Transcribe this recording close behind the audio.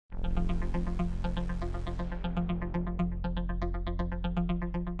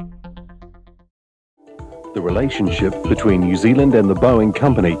The relationship between New Zealand and the Boeing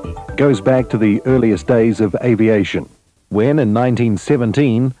company goes back to the earliest days of aviation, when in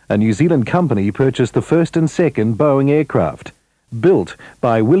 1917 a New Zealand company purchased the first and second Boeing aircraft, built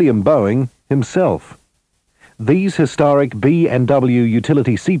by William Boeing himself. These historic B&W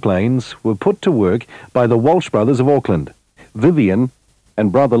utility seaplanes were put to work by the Walsh brothers of Auckland, Vivian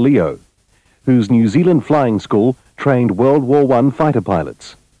and brother Leo, whose New Zealand flying school trained World War I fighter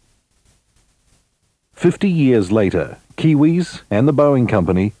pilots. 50 years later, Kiwis and the Boeing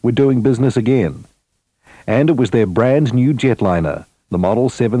company were doing business again. And it was their brand new jetliner, the Model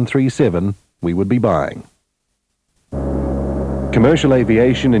 737, we would be buying. Commercial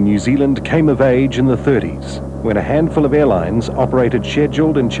aviation in New Zealand came of age in the 30s, when a handful of airlines operated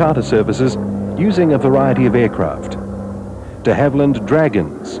scheduled and charter services using a variety of aircraft. De Havilland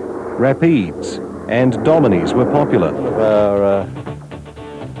Dragons, Rapides, and Dominis were popular. One of our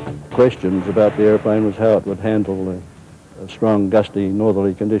questions about the airplane was how it would handle the strong, gusty,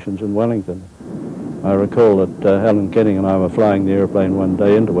 northerly conditions in Wellington. I recall that Alan Kenning and I were flying the airplane one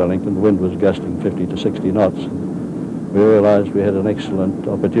day into Wellington. The wind was gusting 50 to 60 knots. We realised we had an excellent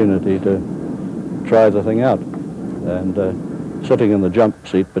opportunity to try the thing out. And sitting in the jump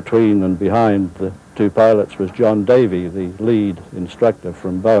seat between and behind the two pilots was John Davey, the lead instructor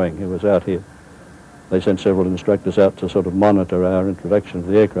from Boeing, who was out here. They sent several instructors out to sort of monitor our introduction to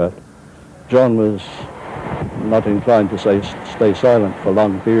the aircraft. John was not inclined to stay silent for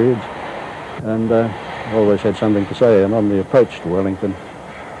long periods, and always had something to say. And on the approach to Wellington,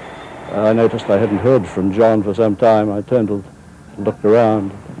 I noticed I hadn't heard from John for some time. I turned and looked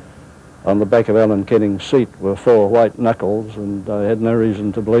around. On the back of Alan Kenning's seat were 4 white knuckles, and I had no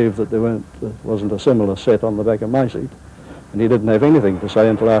reason to believe that there wasn't a similar set on the back of my seat. And he didn't have anything to say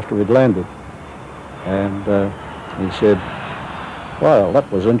until after we'd landed. And he said, "Well,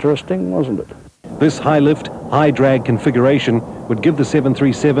 that was interesting, wasn't it?" This high-lift, high-drag configuration would give the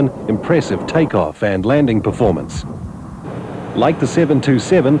 737 impressive takeoff and landing performance. Like the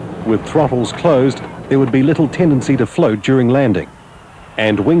 727, with throttles closed, there would be little tendency to float during landing.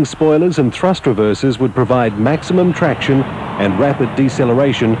 And wing spoilers and thrust reversers would provide maximum traction and rapid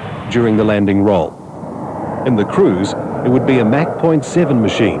deceleration during the landing roll. In the cruise, it would be a Mach 0.7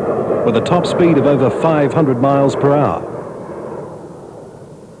 machine with a top speed of over 500 miles per hour.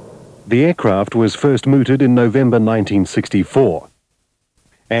 The aircraft was first mooted in November 1964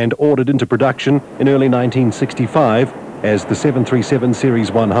 and ordered into production in early 1965 as the 737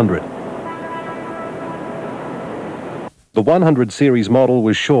 Series 100. The 100 series model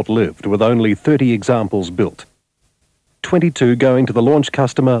was short-lived, with only 30 examples built, 22 going to the launch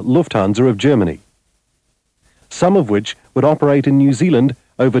customer Lufthansa of Germany, some of which would operate in New Zealand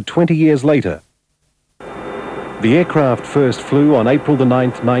over 20 years later. The aircraft first flew on April the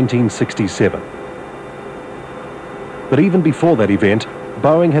 9th, 1967. But even before that event,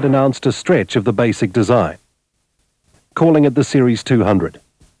 Boeing had announced a stretch of the basic design, calling it the Series 200.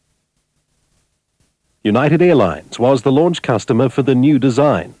 United Airlines was the launch customer for the new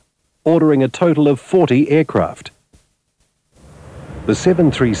design, ordering a total of 40 aircraft. The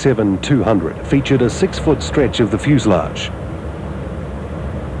 737-200 featured a 6-foot stretch of the fuselage,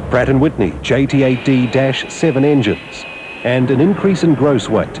 Pratt & Whitney JT8D-7 engines, and an increase in gross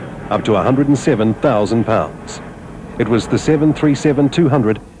weight up to 107,000 pounds. It was the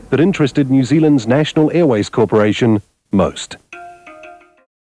 737-200 that interested New Zealand's National Airways Corporation most.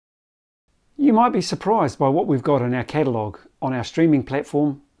 You might be surprised by what we've got in our catalogue on our streaming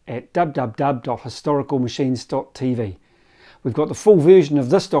platform at www.historicalmachines.tv. We've got the full version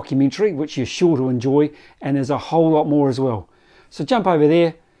of this documentary, which you're sure to enjoy, and there's a whole lot more as well. So jump over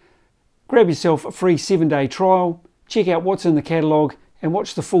there, grab yourself a free 7-day trial, check out what's in the catalogue, and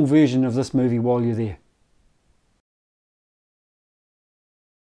watch the full version of this movie while you're there.